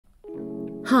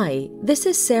Hi, this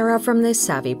is Sarah from the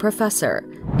Savvy Professor,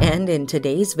 and in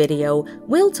today's video,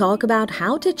 we'll talk about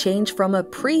how to change from a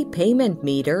prepayment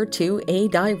meter to a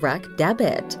direct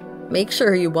debit. Make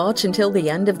sure you watch until the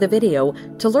end of the video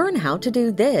to learn how to do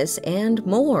this and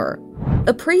more.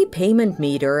 A prepayment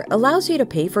meter allows you to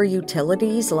pay for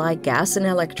utilities like gas and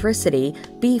electricity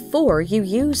before you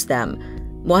use them,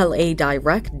 while a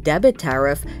direct debit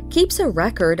tariff keeps a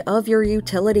record of your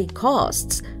utility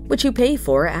costs, which you pay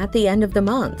for at the end of the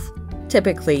month.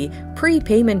 Typically,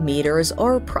 prepayment meters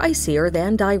are pricier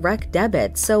than direct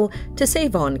debit, so to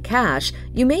save on cash,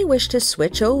 you may wish to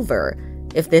switch over.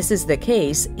 If this is the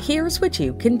case, here's what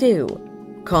you can do.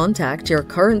 Contact your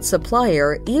current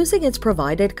supplier using its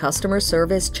provided customer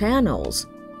service channels.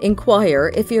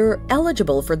 Inquire if you're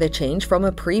eligible for the change from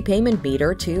a prepayment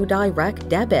meter to direct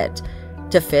debit.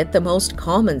 To fit the most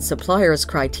common supplier's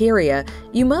criteria,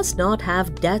 you must not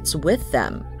have debts with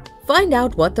them. Find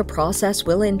out what the process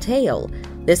will entail.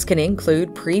 This can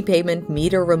include prepayment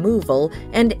meter removal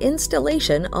and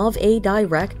installation of a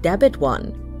direct debit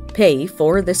one. Pay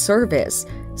for the service.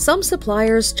 Some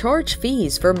suppliers charge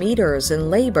fees for meters and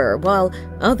labor, while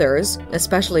others,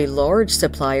 especially large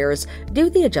suppliers, do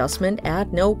the adjustment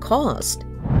at no cost.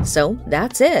 So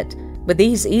that's it. With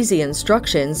these easy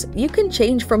instructions, you can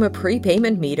change from a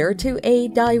prepayment meter to a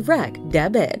direct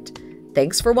debit.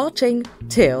 Thanks for watching.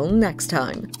 Till next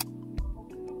time.